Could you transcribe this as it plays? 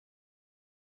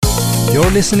You're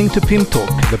listening to PIM Talk,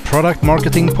 the product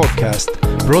marketing podcast,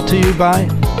 brought to you by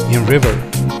InRiver.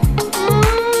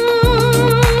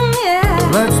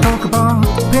 Let's talk about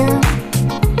PIM.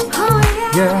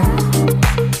 Oh, yeah.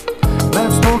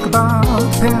 Let's talk about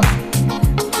PIM.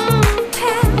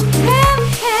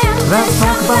 Let's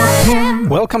talk about PIM.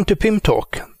 Welcome to PIM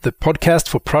Talk, the podcast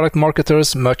for product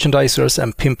marketers, merchandisers,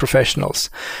 and PIM professionals.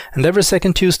 And every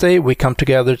second Tuesday, we come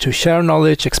together to share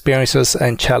knowledge, experiences,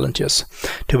 and challenges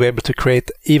to be able to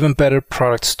create even better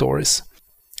product stories.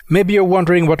 Maybe you're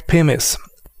wondering what PIM is.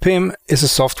 PIM is a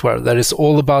software that is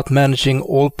all about managing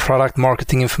all product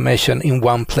marketing information in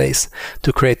one place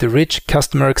to create a rich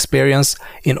customer experience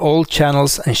in all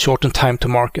channels and shorten time to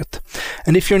market.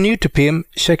 And if you're new to PIM,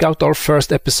 check out our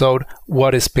first episode,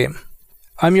 What is PIM?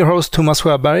 I'm your host, Thomas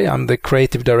Sjöberg. I'm the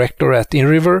creative director at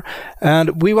InRiver,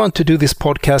 and we want to do this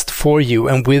podcast for you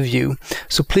and with you.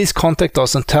 So please contact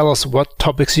us and tell us what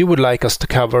topics you would like us to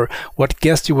cover, what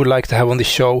guests you would like to have on the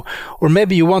show, or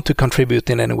maybe you want to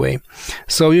contribute in any way.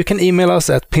 So you can email us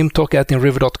at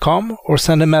pimtalk@inriver.com or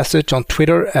send a message on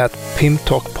Twitter at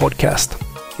pimtalkpodcast.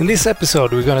 In this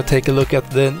episode, we're going to take a look at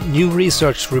the new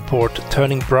research report,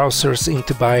 Turning Browsers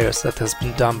into Buyers, that has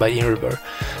been done by InRiver.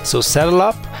 So saddle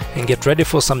up and get ready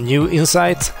for some new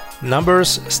insights,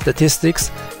 numbers, statistics,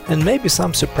 and maybe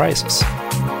some surprises.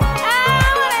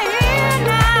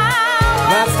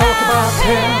 Let's talk about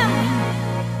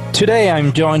PIM. Today,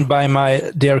 I'm joined by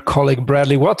my dear colleague,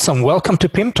 Bradley Watson. Welcome to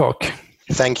PIM Talk.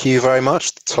 Thank you very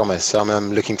much, Thomas.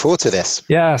 I'm looking forward to this.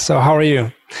 Yeah, so how are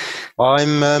you?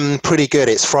 I'm pretty good.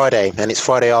 It's Friday, and it's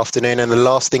Friday afternoon, and the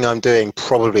last thing I'm doing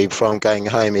probably before I'm going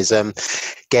home is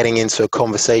getting into a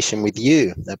conversation with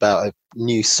you about a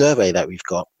new survey that we've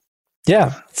got.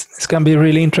 Yeah, it's going to be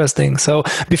really interesting. So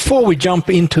before we jump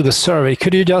into the survey,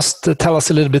 could you just tell us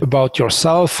a little bit about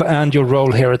yourself and your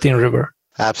role here at InRiver?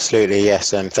 Absolutely,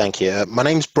 yes, thank you. My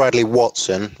name's Bradley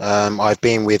Watson. I've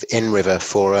been with InRiver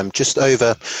for just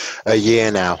over a year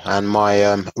now, and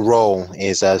my role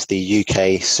is as the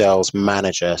UK sales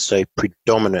manager. So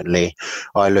predominantly,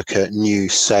 I look at new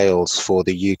sales for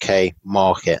the UK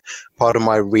market. Part of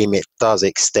my remit does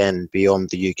extend beyond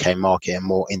the UK market and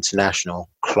more international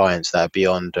clients that are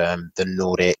beyond the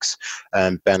Nordics,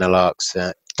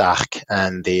 Benelux, DACH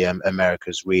and the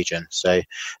Americas region. So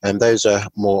those are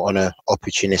more on an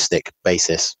opportunistic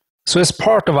basis. So as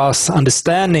part of us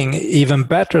understanding even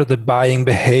better the buying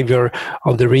behavior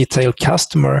of the retail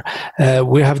customer,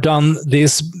 we have done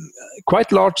this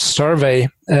quite large survey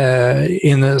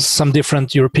in some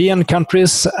different European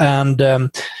countries and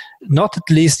not at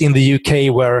least in the UK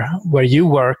where you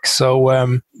work.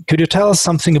 So could you tell us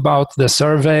something about the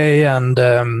survey and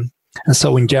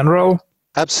so in general?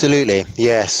 Absolutely,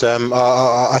 yes.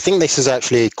 I think this is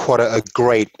actually quite a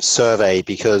great survey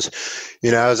because,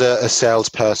 as a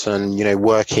salesperson,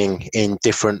 working in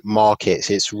different markets,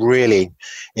 it's really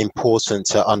important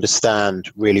to understand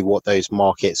really what those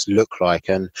markets look like.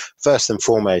 And first and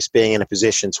foremost, being in a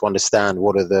position to understand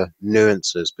what are the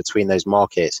nuances between those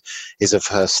markets is a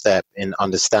first step in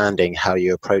understanding how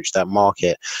you approach that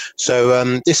market.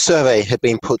 So this survey had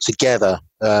been put together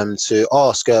to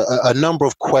ask a number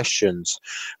of questions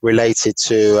related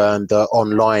to the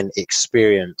online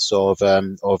experience of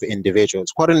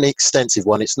individuals. Quite an extensive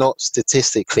one. It's not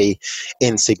statistically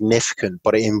insignificant,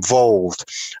 but it involved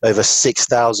over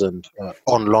 6,000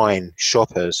 online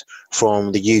shoppers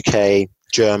from the UK,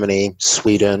 Germany,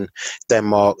 Sweden,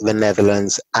 Denmark, the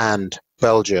Netherlands, and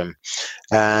Belgium,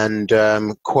 and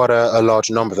quite a large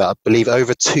number of that. I believe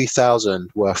over 2,000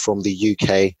 were from the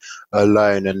UK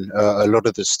alone, and a lot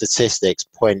of the statistics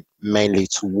point mainly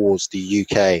towards the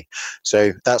UK.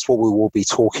 So that's what we will be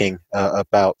talking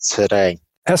about today.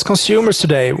 As consumers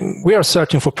today, we are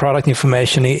searching for product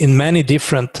information in many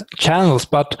different channels,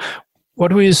 but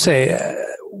what would you say?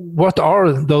 What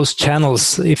are those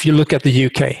channels if you look at the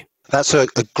UK? That's a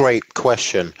great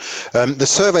question. The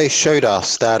survey showed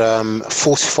us that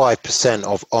 45%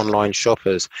 of online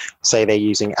shoppers say they're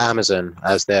using Amazon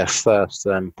as their first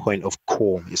point of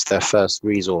call. It's their first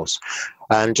resource.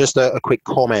 And just a quick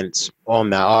comment on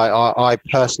that. I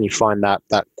personally find that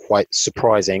quite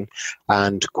surprising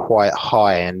and quite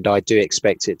high, and I do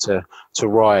expect it to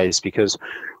rise because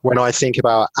when I think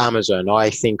about Amazon, I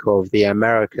think of the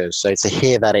Americas. So to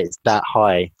hear that it's that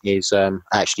high is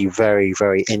actually very,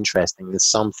 very interesting. It's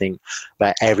something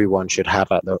that everyone should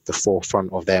have at the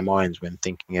forefront of their minds when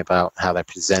thinking about how they're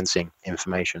presenting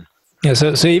information. Yeah,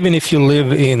 so even if you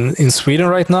live in Sweden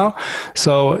right now,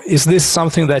 so is this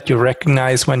something that you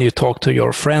recognize when you talk to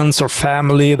your friends or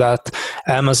family, that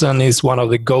Amazon is one of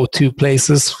the go-to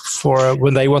places for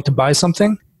when they want to buy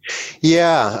something?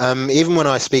 Yeah, even when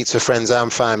I speak to friends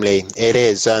and family, it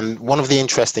is. And one of the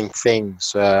interesting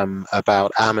things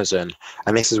about Amazon,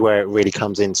 and this is where it really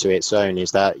comes into its own,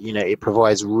 is that, you know, it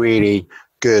provides really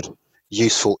good,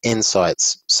 useful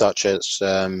insights, such as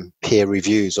peer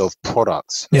reviews of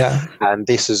products. Yeah. And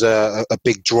this is a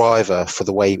big driver for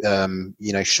the way,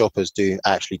 you know, shoppers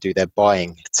actually do their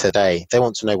buying today. They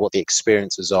want to know what the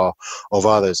experiences are of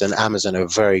others, and Amazon are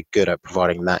very good at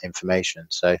providing that information.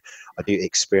 So I do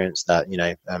experience that, you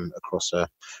know, across a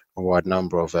wide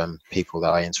number of people that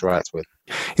I interact with.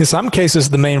 In some cases,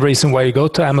 the main reason why you go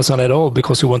to Amazon at all,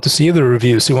 because you want to see the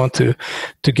reviews, you want to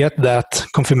get that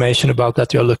confirmation about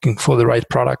that you're looking for the right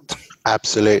product.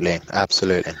 Absolutely,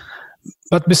 absolutely.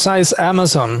 But besides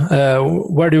Amazon,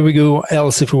 where do we go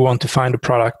else if we want to find a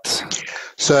product?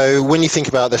 So when you think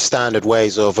about the standard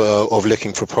ways of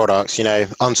looking for products, you know,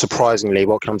 unsurprisingly,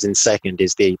 what comes in second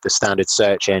is the standard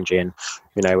search engine,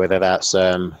 you know, whether that's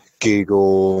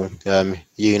Google,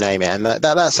 you name it, and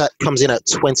that comes in at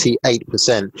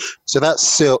 28%. So that's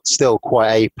still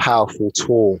quite a powerful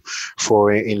tool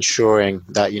for ensuring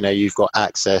that, you know, you've got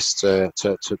access to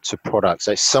products.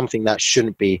 So it's something that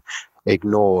shouldn't be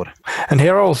ignored. And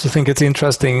here I also think it's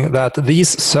interesting that these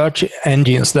search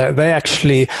engines, they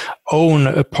actually own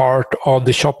a part of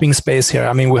the shopping space here.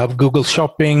 I mean, we have Google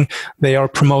Shopping, they are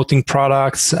promoting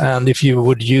products, and if you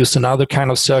would use another kind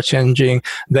of search engine,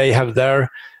 they have their,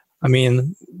 I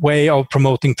mean, way of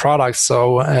promoting products.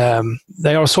 So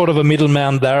they are sort of a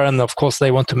middleman there, and of course they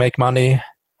want to make money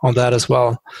on that as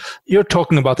well. You're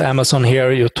talking about Amazon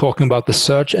here, you're talking about the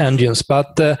search engines,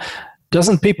 but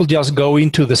doesn't people just go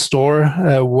into the store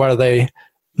where they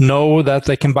know that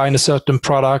they can buy a certain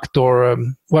product, or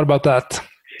what about that?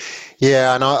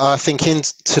 Yeah, and I think in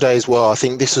today's world, I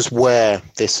think this is where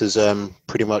this has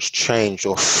pretty much changed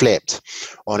or flipped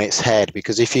on its head.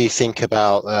 Because if you think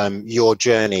about your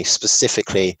journey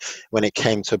specifically when it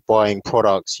came to buying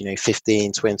products, you know,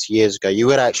 15, 20 years ago, you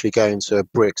would actually go into a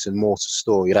bricks and mortar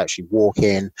store. You'd actually walk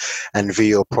in and view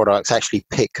your products, actually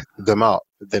pick them up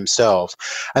themselves.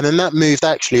 And then that moved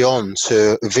actually on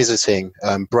to visiting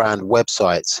brand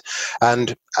websites.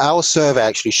 And our survey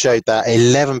actually showed that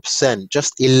 11%,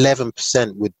 just 11%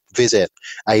 would visit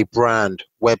a brand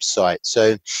website.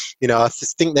 So, you know, I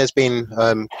think there's been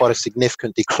quite a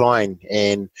significant decline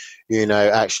in, you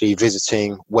know, actually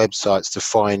visiting websites to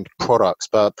find products.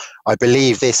 But I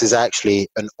believe this is actually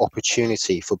an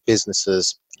opportunity for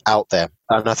businesses out there.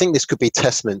 And I think this could be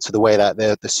testament to the way that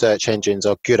the search engines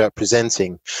are good at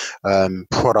presenting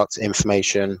product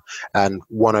information. And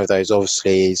one of those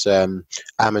obviously is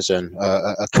Amazon,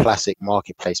 a classic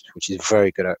marketplace, which is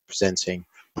very good at presenting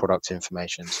product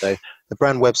information. So the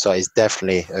brand website is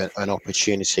definitely an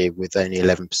opportunity with only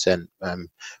 11%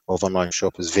 of online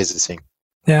shoppers visiting.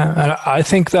 Yeah, I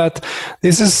think that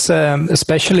this is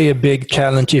especially a big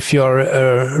challenge if you're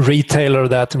a retailer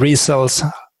that resells,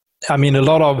 I mean, a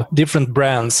lot of different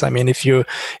brands. I mean, if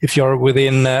you're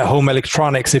within home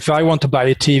electronics, if I want to buy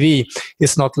a TV,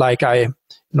 it's not like I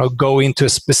go into a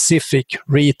specific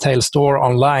retail store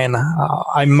online.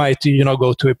 I might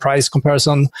go to a price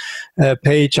comparison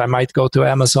page. I might go to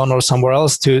Amazon or somewhere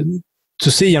else to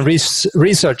see and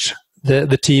research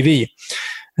the TV.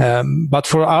 But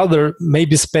for other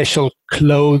maybe special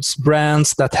clothes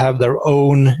brands that have their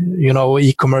own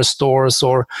e-commerce stores,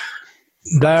 or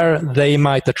there they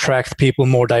might attract people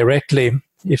more directly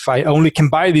if I only can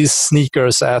buy these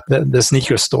sneakers at the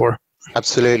sneaker store.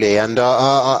 Absolutely. And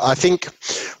I think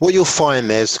what you'll find,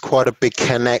 there's quite a big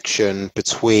connection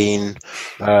between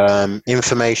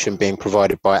information being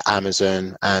provided by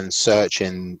Amazon and search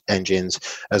engines,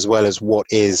 as well as what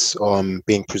is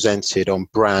being presented on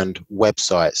brand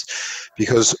websites.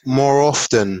 Because more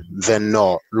often than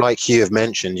not, like you have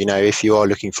mentioned, if you are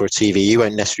looking for a TV, you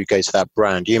won't necessarily go to that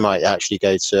brand. You might actually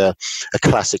go to a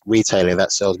classic retailer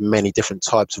that sells many different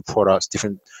types of products,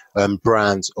 different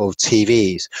brands of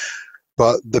TVs.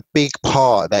 But the big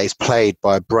part that is played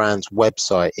by a brand's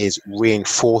website is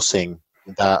reinforcing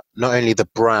that not only the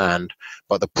brand,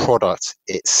 but the product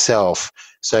itself.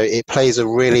 So it plays a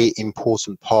really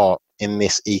important part in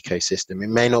this ecosystem. It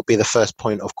may not be the first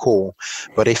point of call,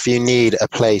 but if you need a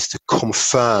place to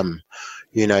confirm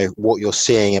what you're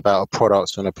seeing about a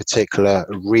product on a particular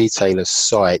retailer's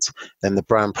site, then the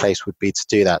brand place would be to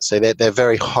do that. So they're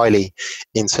very highly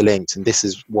interlinked, and this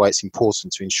is why it's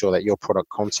important to ensure that your product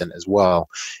content as well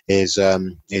is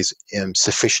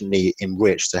sufficiently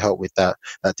enriched to help with that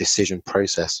decision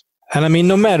process. And I mean,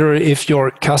 no matter if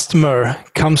your customer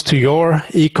comes to your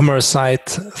e-commerce site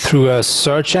through a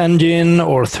search engine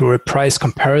or through a price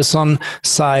comparison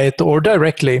site or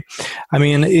directly, I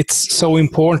mean, it's so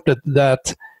important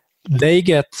that they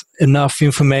get enough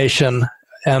information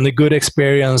and a good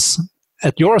experience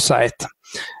at your site,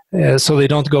 so they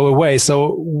don't go away.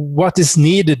 So what is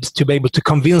needed to be able to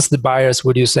convince the buyers,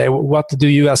 would you say? What do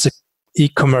you as an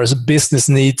e-commerce business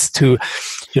needs to,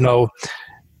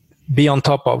 be on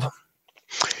top of?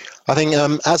 I think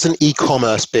as an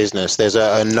e-commerce business, there's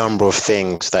a number of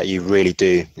things that you really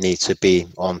do need to be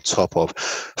on top of.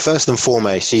 First and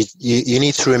foremost, you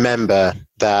need to remember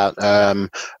that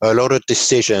a lot of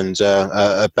decisions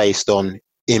are based on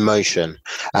emotion,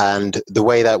 and the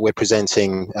way that we're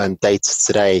presenting data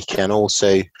today can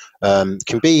also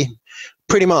can be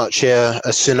pretty much a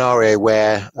scenario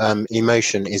where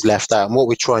emotion is left out. And what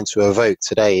we're trying to evoke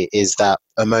today is that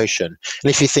emotion. And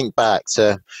if you think back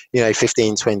to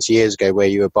 15, 20 years ago, where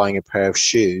you were buying a pair of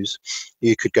shoes,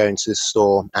 you could go into the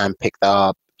store and pick that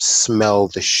up, smell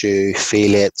the shoe,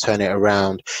 feel it, turn it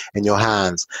around in your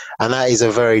hands. And that is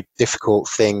a very difficult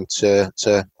thing to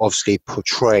obviously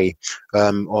portray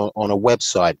on a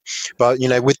website. But,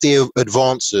 with the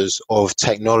advances of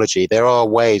technology, there are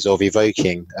ways of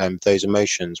evoking those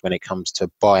emotions when it comes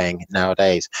to buying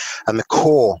nowadays. And the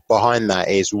core behind that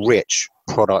is rich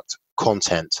product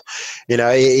content.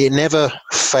 It never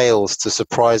fails to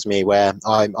surprise me where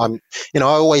I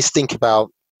always think about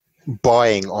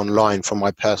buying online from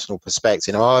my personal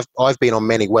perspective. I've been on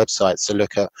many websites to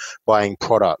look at buying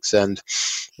products, and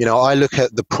I look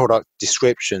at the product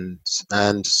descriptions,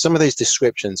 and some of those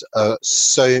descriptions are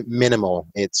so minimal.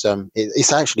 It's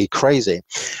actually crazy.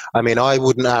 I mean, I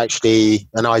wouldn't actually,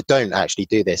 and I don't actually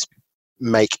do this,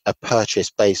 make a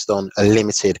purchase based on a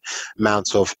limited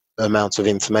amount of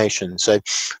information. So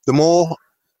the more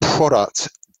product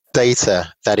data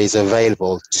that is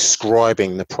available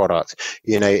describing the product,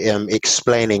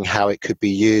 explaining how it could be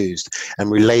used and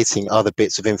relating other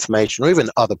bits of information or even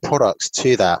other products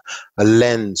to that, a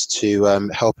lens to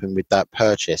helping with that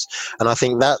purchase. And I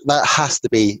think that has to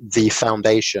be the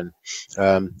foundation,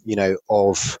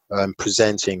 of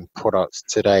presenting products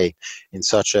today in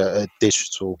such a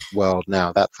digital world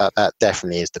now. That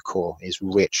definitely is the core, is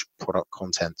rich product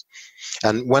content.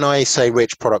 And when I say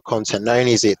rich product content, not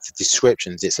only is it the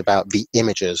descriptions, it's about the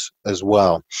images as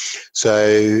well. So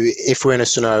if we're in a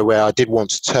scenario where I did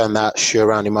want to turn that shoe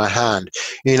around in my hand,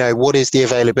 what is the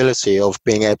availability of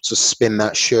being able to spin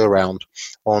that shoe around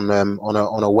on a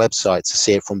website to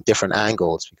see it from different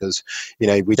angles? Because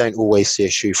we don't always see a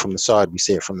shoe from the side, we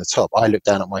see it from the top. I look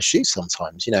down at my shoe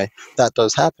sometimes, that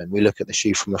does happen. We look at the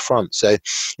shoe from the front. So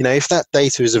if that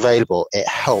data is available, it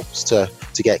helps to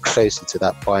get closer to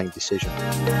that buying decision.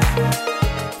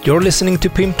 You're listening to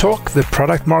PIM Talk, the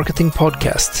product marketing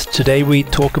podcast. Today we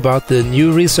talk about the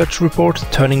new research report,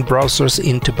 Turning Browsers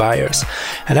into Buyers.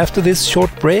 And after this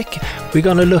short break, we're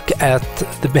going to look at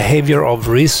the behavior of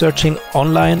researching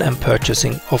online and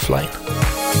purchasing offline.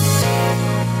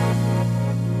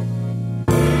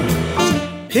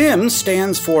 PIM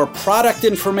stands for Product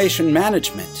Information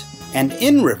Management, and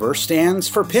InRiver stands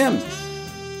for PIM.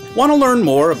 Want to learn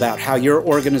more about how your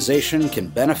organization can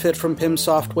benefit from PIM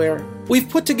software? We've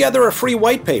put together a free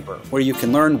white paper where you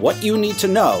can learn what you need to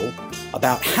know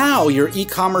about how your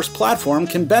e-commerce platform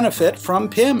can benefit from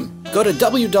PIM. Go to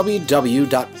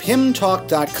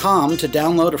www.pimtalk.com to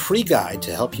download a free guide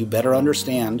to help you better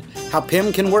understand how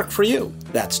PIM can work for you.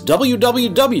 That's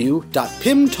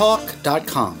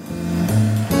www.pimtalk.com.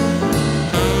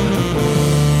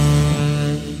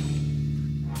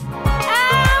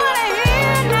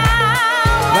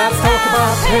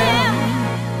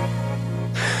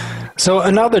 So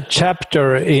another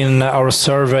chapter in our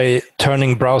survey,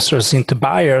 Turning Browsers into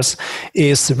Buyers,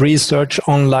 is research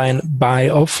online, buy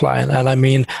offline. And I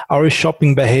mean, our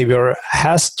shopping behavior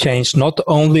has changed, not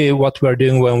only what we're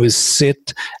doing when we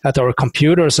sit at our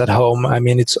computers at home. I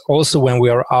mean, it's also when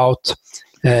we are out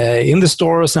in the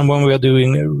stores and when we are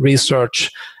doing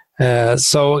research.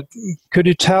 So could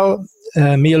you tell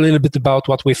me a little bit about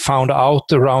what we found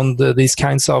out around these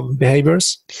kinds of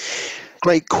behaviors?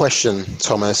 Great question,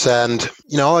 Thomas. And,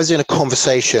 I was in a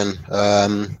conversation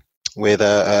with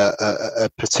a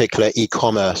particular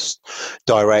e-commerce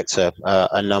director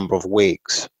a number of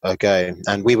weeks ago,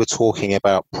 and we were talking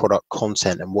about product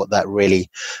content and what that really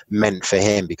meant for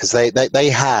him, because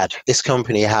this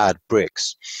company had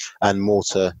bricks and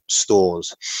mortar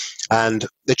stores, and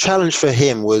the challenge for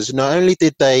him was not only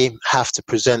did they have to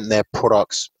present their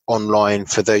products online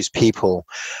for those people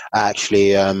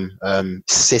actually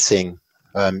sitting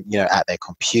at their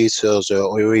computers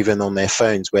or even on their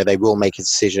phones, where they will make a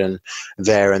decision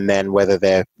there and then whether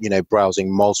they're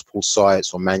browsing multiple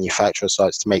sites or manufacturer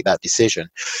sites to make that decision.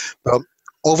 But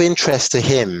of interest to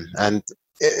him, and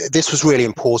this was really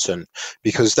important,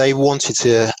 because they wanted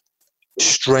to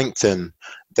strengthen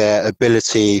their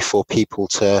ability for people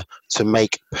to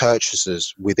make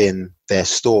purchases within their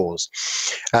stores.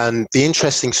 And the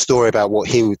interesting story about what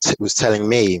he was telling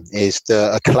me is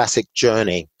a classic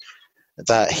journey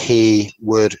that he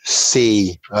would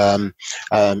see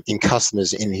in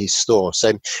customers in his store.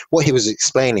 So what he was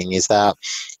explaining is that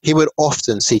he would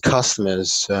often see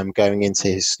customers going into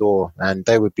his store, and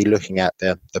they would be looking at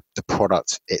the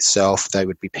product itself. They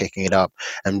would be picking it up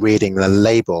and reading the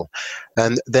label.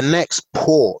 And the next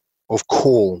port of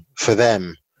call for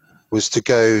them was to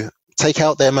go take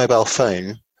out their mobile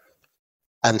phone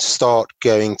and start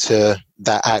going to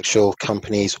that actual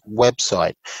company's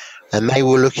website. And they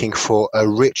were looking for a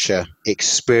richer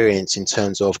experience in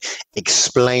terms of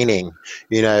explaining,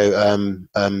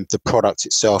 the product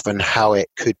itself and how it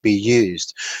could be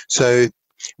used. So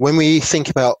when we think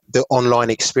about the online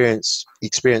experience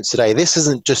today, this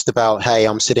isn't just about, hey,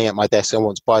 I'm sitting at my desk, I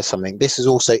want to buy something. This is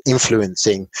also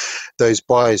influencing those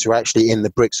buyers who are actually in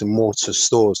the bricks and mortar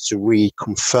stores to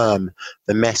reconfirm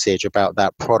the message about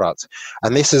that product.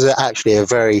 And this is actually a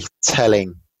very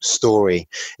telling story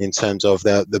in terms of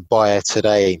the buyer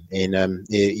today in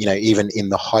even in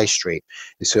the high street.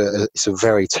 It's a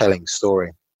very telling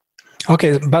story.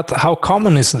 Okay, but how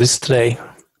common is this today?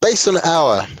 Based on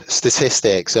our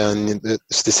statistics and the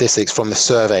statistics from the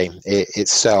survey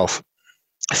itself,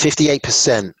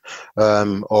 58%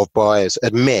 of buyers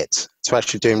admit to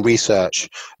actually doing research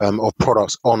of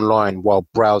products online while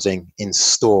browsing in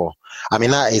store. I mean,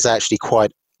 that is actually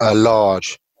quite a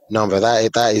large number.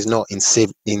 That is not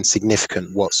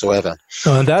insignificant whatsoever.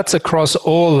 And that's across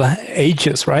all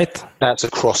ages, right? That's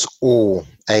across all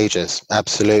ages,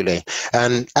 absolutely.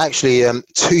 And actually,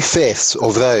 2/5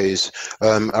 of those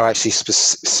are actually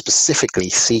specifically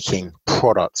seeking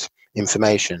product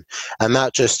information, and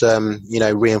that just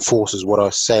reinforces what I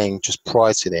was saying just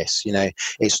prior to this.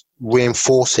 It's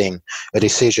reinforcing a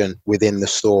decision within the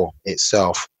store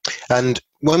itself. And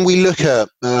when we look at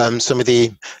some of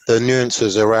the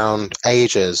nuances around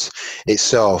ages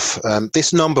itself,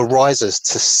 this number rises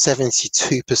to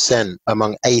 72%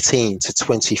 among 18 to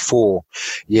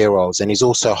 24-year-olds, and is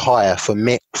also higher for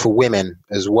women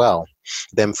as well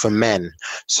than for men.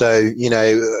 So,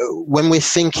 when we're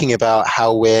thinking about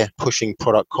how we're pushing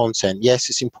product content, yes,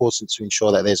 it's important to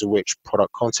ensure that there's a rich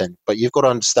product content, but you've got to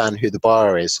understand who the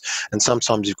buyer is. And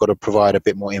sometimes you've got to provide a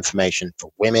bit more information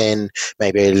for women,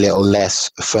 maybe a little less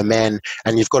for men,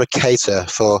 and you've got to cater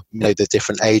for, the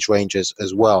different age ranges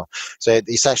as well. So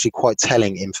it's actually quite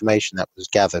telling information that was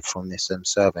gathered from this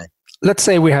survey. Let's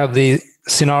say we have the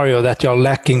scenario that you're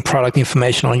lacking product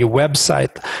information on your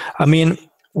website. I mean,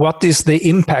 what is the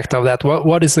impact of that?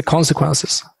 What is the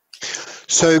consequences?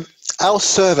 So our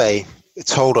survey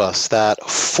told us that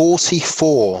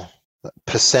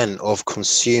 44% of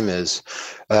consumers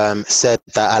said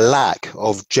that a lack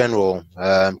of general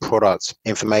product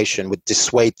information would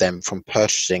dissuade them from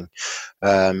purchasing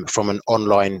from an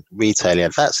online retailer.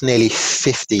 That's nearly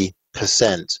 50%.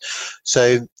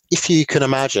 So if you can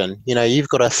imagine, you've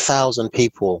got 1,000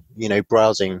 people,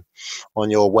 browsing on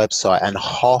your website, and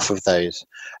half of those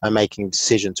are making a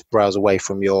decision to browse away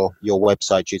from your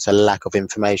website due to lack of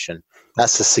information.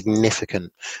 That's a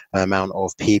significant amount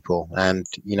of people. And,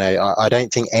 I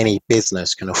don't think any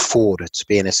business can afford to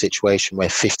be in a situation where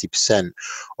 50%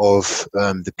 of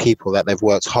the people that they've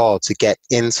worked hard to get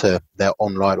into their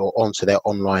online or onto their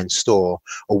online store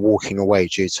are walking away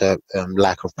due to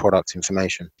lack of product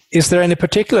information. Is there any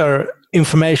particular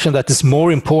information that is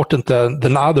more important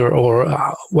than other, or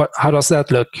how does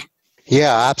that look?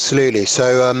 Yeah, absolutely.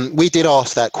 So we did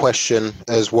ask that question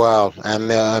as well, and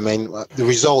the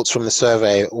results from the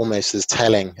survey are almost as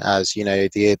telling as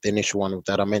the initial one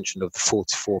that I mentioned of the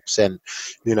 44%,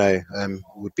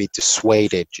 would be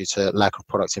dissuaded due to lack of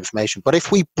product information. But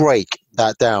if we break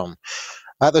that down,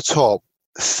 at the top,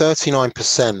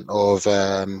 39% of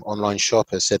online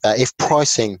shoppers said that if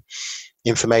pricing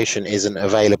information isn't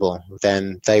available,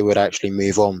 then they would actually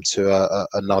move on to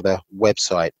another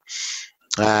website.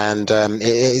 And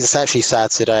it's actually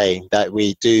sad today that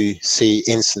we do see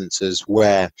instances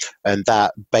where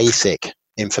that basic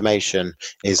information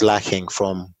is lacking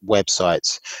from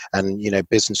websites, and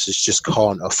businesses just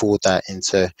can't afford that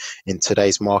in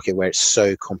today's market where it's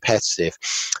so competitive.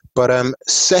 But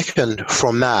second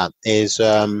from that is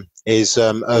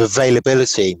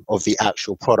availability of the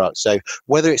actual product. So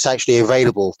whether it's actually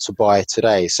available to buy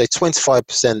today. So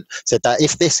 25% said that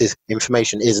if this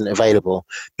information isn't available,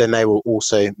 then they will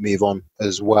also move on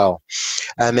as well.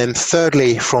 And then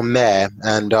thirdly from there,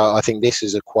 and I think this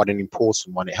is quite an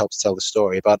important one, it helps tell the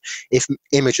story, but if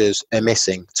images are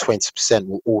missing, 20%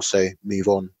 will also move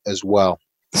on as well.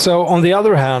 So on the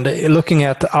other hand, looking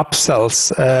at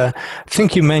upsells, I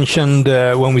think you mentioned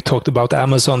when we talked about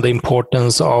Amazon, the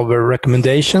importance of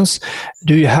recommendations.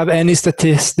 Do you have any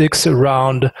statistics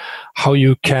around how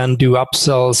you can do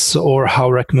upsells or how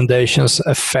recommendations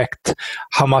affect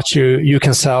how much you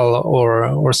can sell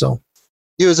or so?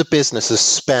 You as a business has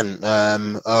spent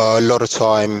a lot of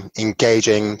time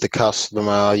engaging the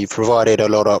customer. You've provided a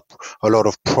lot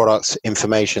of product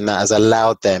information that has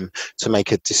allowed them to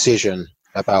make a decision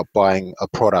about buying a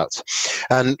product.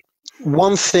 And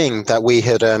one thing that we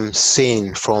had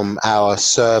seen from our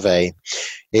survey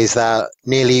is that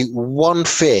nearly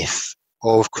 1/5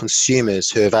 of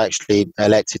consumers who have actually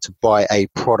elected to buy a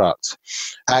product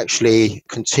actually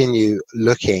continue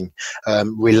looking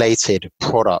related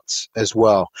products as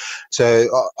well. So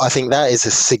I think that is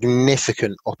a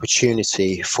significant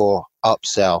opportunity for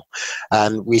upsell,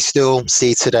 and we still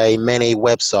see today many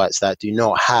websites that do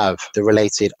not have the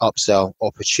related upsell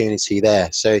opportunity there.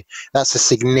 So that's a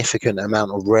significant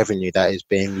amount of revenue that is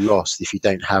being lost if you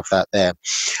don't have that there.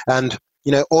 And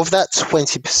of that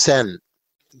 20%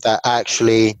 that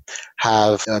actually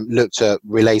have looked at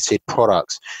related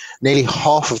products, nearly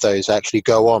half of those actually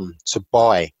go on to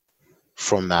buy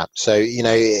from that. So,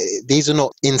 these are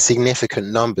not insignificant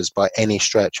numbers by any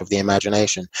stretch of the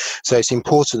imagination. So it's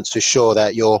important to ensure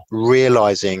that you're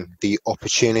realizing the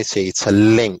opportunity to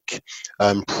link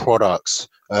products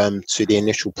to the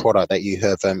initial product that you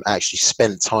have actually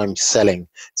spent time selling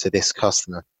to this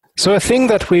customer. So I think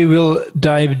that we will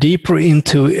dive deeper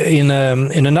into in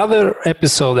another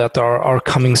episode that are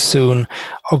coming soon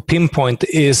of Pinpoint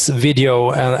is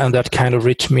video and that kind of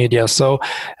rich media. So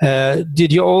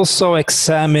did you also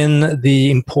examine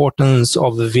the importance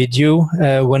of the video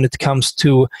when it comes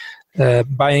to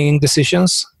buying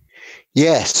decisions?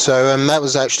 Yes, so that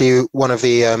was actually one of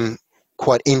the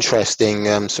quite interesting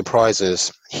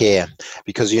surprises here,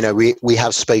 because we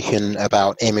have spoken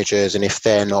about images and if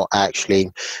they're not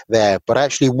actually there, but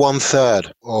actually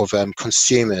 1/3 of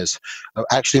consumers are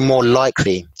actually more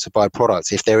likely to buy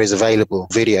products if there is available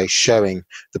video showing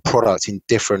the product in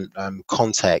different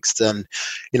contexts. And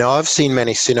I've seen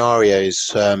many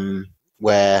scenarios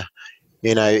where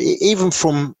even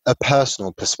from a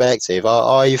personal perspective,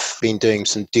 I've been doing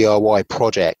some DIY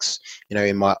projects,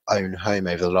 in my own home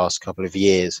over the last couple of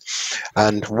years.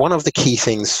 And one of the key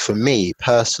things for me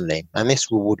personally, and this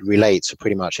would relate to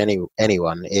pretty much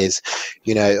anyone, is,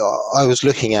 I was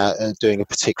looking at doing a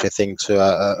particular thing to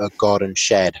a garden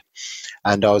shed,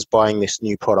 and I was buying this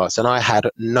new product, and I had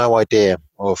no idea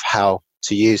of how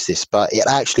to use this, but it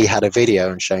actually had a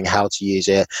video and showing how to use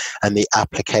it and the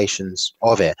applications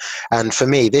of it. And for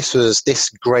me, this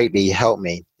greatly helped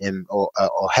me or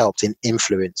helped in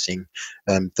influencing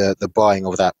the buying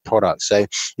of that product. So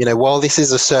while this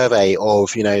is a survey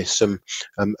of some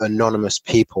anonymous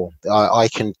people, I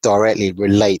can directly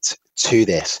relate to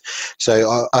this.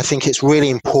 So I think it's really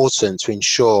important to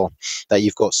ensure that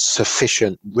you've got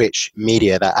sufficient rich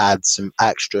media that adds some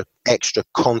extra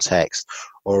context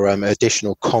or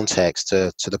additional context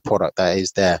to the product that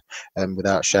is there,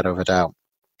 without a shadow of a doubt.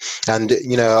 And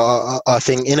I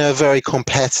think in a very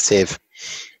competitive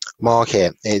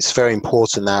market, it's very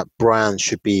important that brands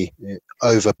should be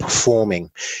overperforming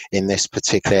in this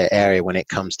particular area when it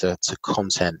comes to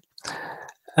content.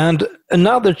 And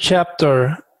another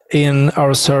chapter in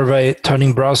our survey,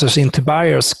 Turning Browsers into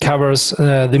Buyers, covers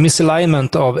the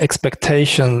misalignment of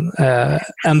expectation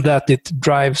and that it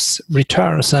drives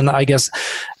returns. And I guess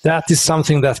that is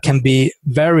something that can be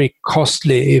very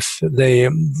costly if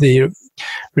the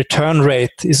return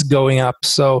rate is going up.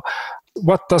 So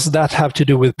what does that have to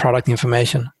do with product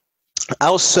information?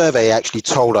 Our survey actually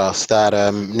told us that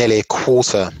nearly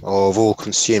 1/4 of all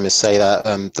consumers say that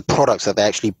the products that they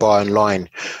actually buy online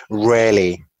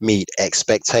rarely meet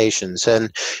expectations. And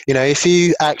if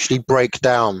you actually break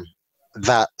down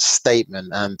that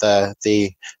statement and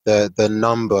the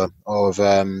number of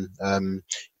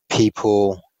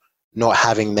people not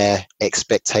having their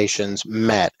expectations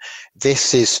met,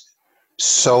 this is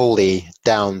solely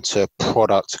down to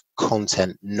product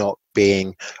content not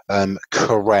being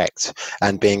correct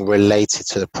and being related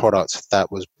to the product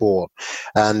that was bought.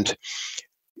 And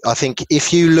I think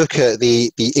if you look at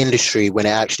the industry when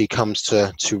it actually comes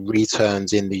to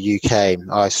returns in the UK,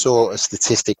 I saw a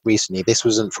statistic recently, this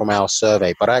wasn't from our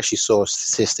survey, but I actually saw a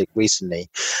statistic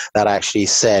recently that actually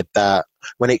said that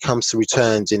when it comes to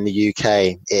returns in the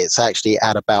UK, it's actually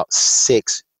at about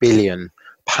 £6 billion.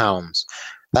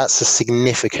 That's a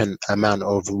significant amount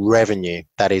of revenue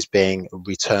that is being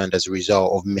returned as a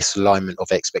result of misalignment of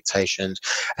expectations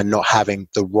and not having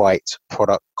the right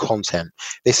product content.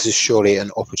 This is surely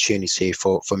an opportunity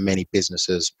for many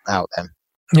businesses out there.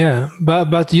 Yeah,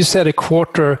 but you said a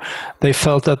quarter they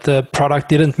felt that the product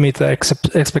didn't meet the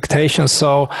expectations.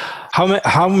 So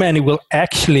how many will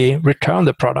actually return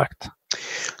the product?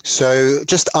 So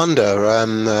just under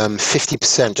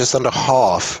 50%, just under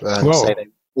half say they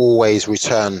always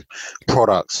return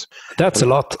products. That's a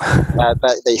lot.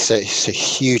 It's a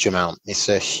huge amount. It's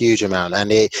a huge amount,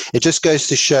 and it just goes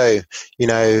to show,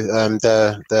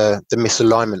 the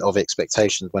misalignment of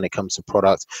expectations when it comes to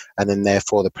product, and then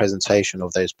therefore the presentation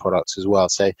of those products as well.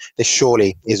 So this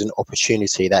surely is an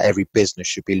opportunity that every business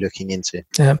should be looking into.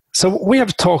 Yeah. So we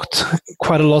have talked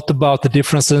quite a lot about the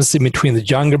differences in between the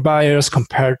younger buyers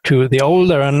compared to the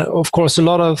older, and of course a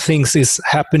lot of things is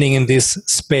happening in this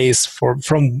space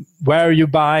from where you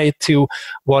buy to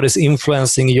what is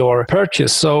influencing your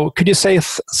purchase. So could you say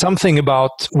something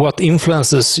about what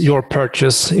influences your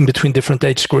purchase in between different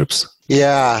age groups?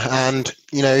 Yeah, and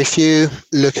if you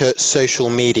look at social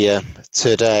media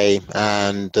today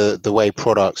and the way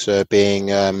products are being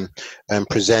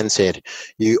presented,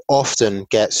 you often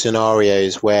get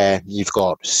scenarios where you've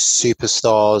got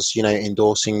superstars,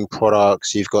 endorsing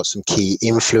products. You've got some key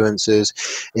influencers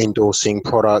endorsing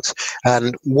products.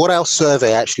 And what our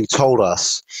survey actually told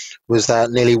us was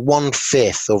that nearly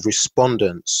 1/5 of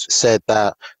respondents said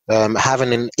that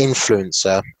having an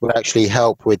influencer would actually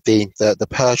help with the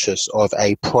purchase of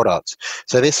a product.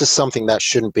 So this is something that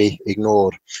shouldn't be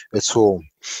ignored at all.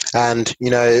 And,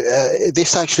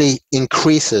 this actually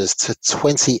increases to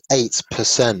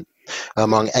 28%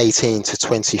 among 18 to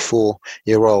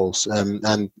 24-year-olds.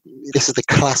 And this is the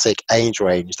classic age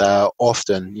range that are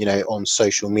often, on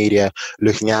social media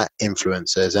looking at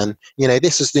influencers. And,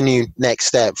 this is the new next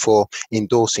step for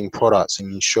endorsing products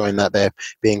and ensuring that they're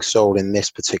being sold in this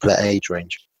particular age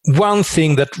range. One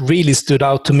thing that really stood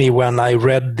out to me when I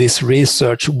read this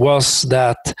research was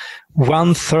that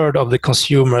 1/3 of the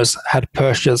consumers had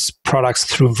purchased products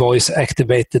through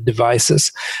voice-activated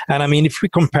devices. And I mean, if we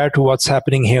compare to what's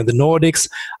happening here in the Nordics,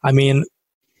 I mean,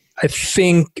 I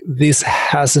think this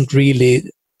hasn't really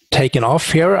taken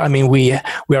off here. I mean, we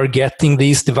are getting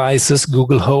these devices,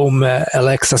 Google Home,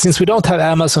 Alexa. Since we don't have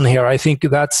Amazon here, I think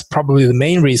that's probably the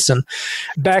main reason.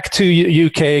 Back to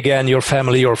UK again, your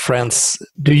family, your friends.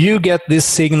 Do you get these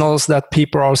signals that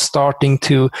people are starting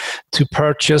to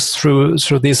purchase through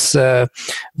these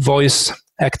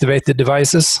voice-activated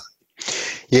devices?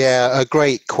 Yeah, a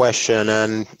great question.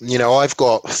 And, I've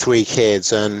got 3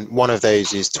 kids and one of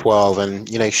those is 12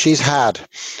 and, she's had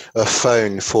a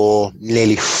phone for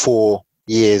nearly 4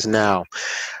 years now.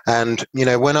 And,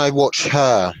 when I watch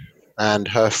her and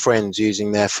her friends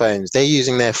using their phones, they're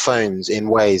using their phones in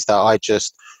ways that I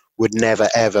just would never,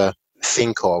 ever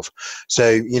think of.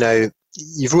 So,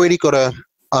 you've really got to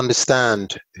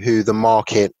understand who the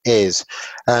market is.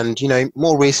 And,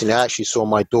 more recently, I actually saw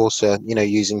my daughter,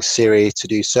 using Siri to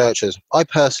do searches. I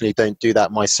personally don't do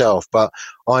that myself, but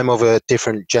I'm of a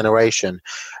different generation.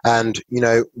 And,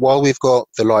 while we've got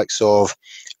the likes of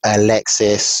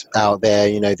Alexis out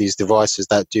there, these devices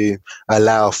that do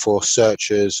allow for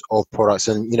searches of products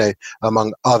and,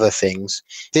 among other things,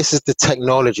 this is the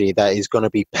technology that is going to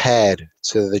be paired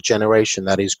to the generation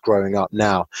that is growing up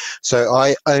now. So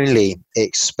I only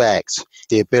expect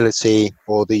the ability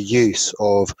or the use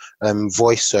of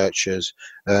voice searchers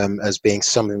as being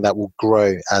something that will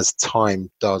grow as time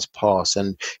does pass.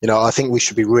 And, I think we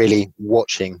should be really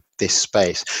watching this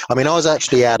space. I mean, I was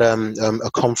actually at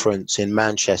a conference in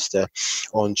Manchester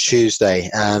on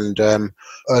Tuesday, and a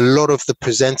lot of the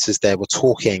presenters there were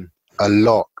talking a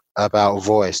lot about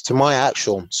voice, to my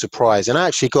actual surprise. And I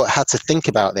actually had to think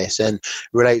about this and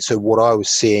relate to what I was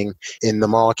seeing in the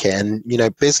market. And,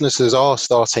 businesses are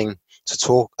starting to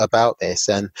talk about this,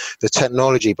 and the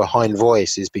technology behind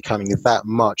voice is becoming that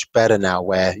much better now,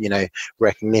 where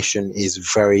recognition is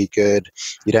very good.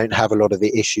 You don't have a lot of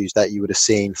the issues that you would have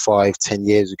seen 5-10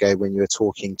 years ago when you were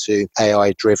talking to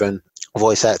AI driven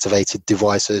voice activated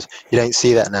devices. You don't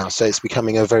see that now, so it's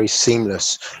becoming a very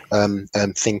seamless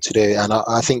thing to do. And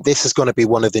I think this is going to be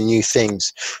one of the new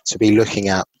things to be looking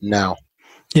at now.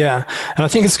 Yeah, and I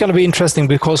think it's going to be interesting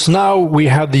because now we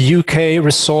have the UK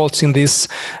results in this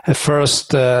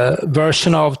first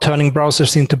version of turning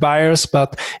browsers into buyers,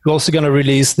 but we're also going to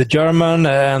release the German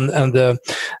and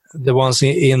the ones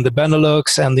in the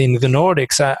Benelux and in the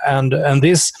Nordics, and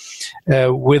this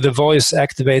with the voice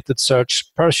activated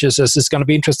search purchases is going to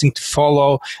be interesting to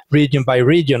follow region by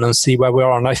region and see where we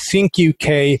are. And I think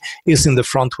UK is in the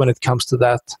front when it comes to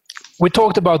that. We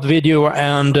talked about video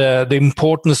and the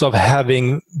importance of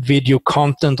having video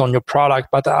content on your product,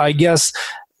 but I guess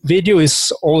video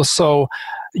is also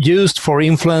used for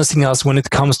influencing us when it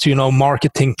comes to,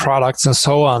 marketing products and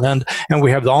so on. And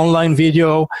we have the online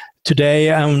video today,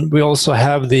 and we also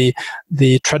have the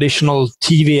traditional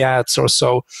TV ads or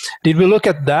so. Did we look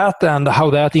at that and how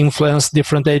that influenced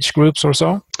different age groups or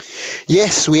so?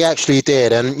 Yes, we actually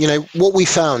did. And, what we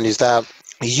found is that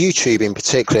YouTube in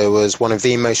particular was one of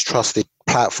the most trusted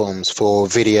platforms for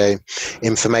video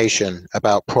information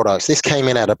about products. This came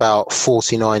in at about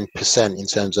 49% in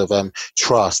terms of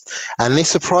trust. And this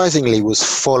surprisingly was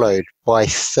followed by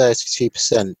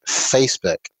 32%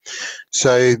 Facebook.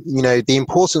 So, the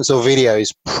importance of video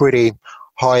is pretty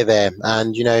high there.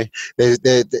 And,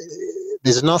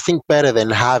 there's nothing better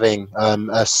than having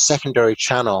a secondary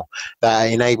channel that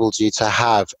enables you to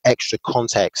have extra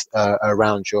context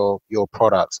around your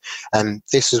products. And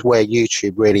this is where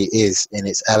YouTube really is in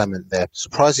its element there.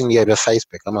 Surprisingly over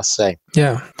Facebook, I must say.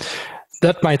 Yeah.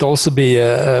 That might also be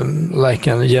like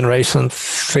a generation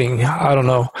thing. I don't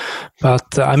know. But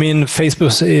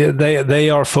Facebook, they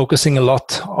are focusing a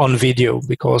lot on video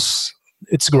because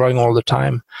it's growing all the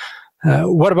time.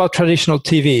 What about traditional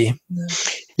TV?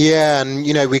 Yeah, and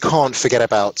we can't forget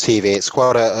about TV. It's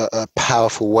quite a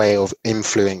powerful way of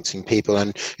influencing people.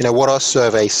 And what our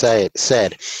survey said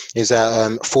is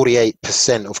that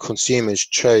 48% of consumers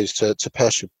chose to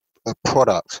purchase a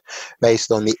product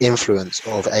based on the influence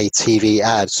of a TV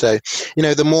ad. So,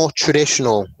 the more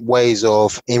traditional ways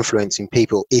of influencing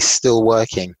people is still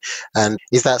working. And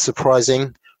is that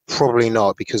surprising? Probably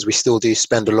not, because we still do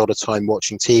spend a lot of time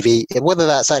watching TV, whether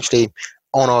that's actually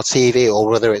on our TV or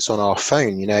whether it's on our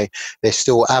phone. They're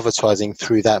still advertising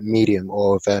through that medium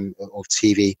of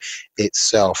TV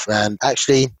itself. And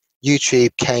actually,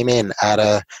 YouTube came in at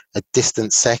a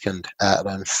distant second at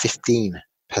 15%.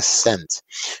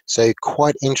 So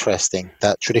quite interesting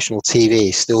that traditional TV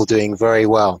is still doing very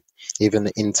well, even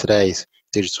in today's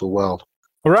digital world.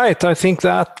 All right, I think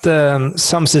that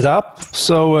sums it up.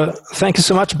 So thank you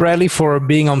so much, Bradley, for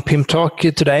being on PIM Talk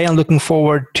today. I'm looking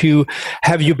forward to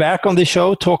have you back on the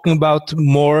show talking about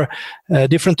more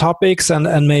different topics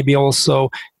and maybe also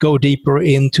go deeper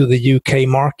into the UK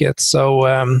market. So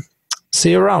see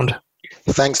you around.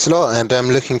 Thanks a lot, and I'm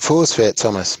looking forward to it,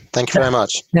 Thomas. Thank you very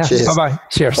much. Yeah. Cheers. Bye-bye.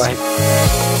 Cheers. Bye.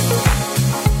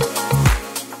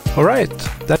 All right,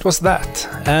 that was that.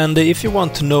 And if you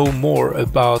want to know more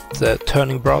about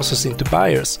turning browsers into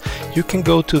buyers, you can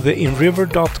go to the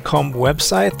inriver.com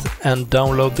website and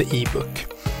download the ebook.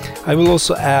 I will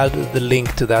also add the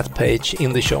link to that page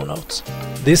in the show notes.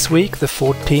 This week, the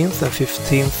 14th and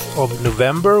 15th of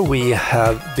November, we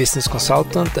have Business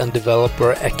Consultant and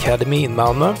Developer Academy in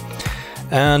Malmö.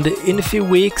 And in a few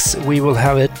weeks, we will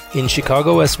have it in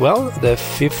Chicago as well. The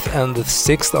 5th and the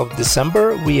 6th of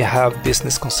December, we have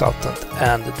Business Consultant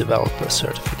and Developer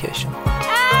Certification. Let's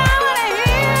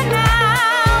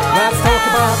talk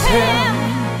about PIM.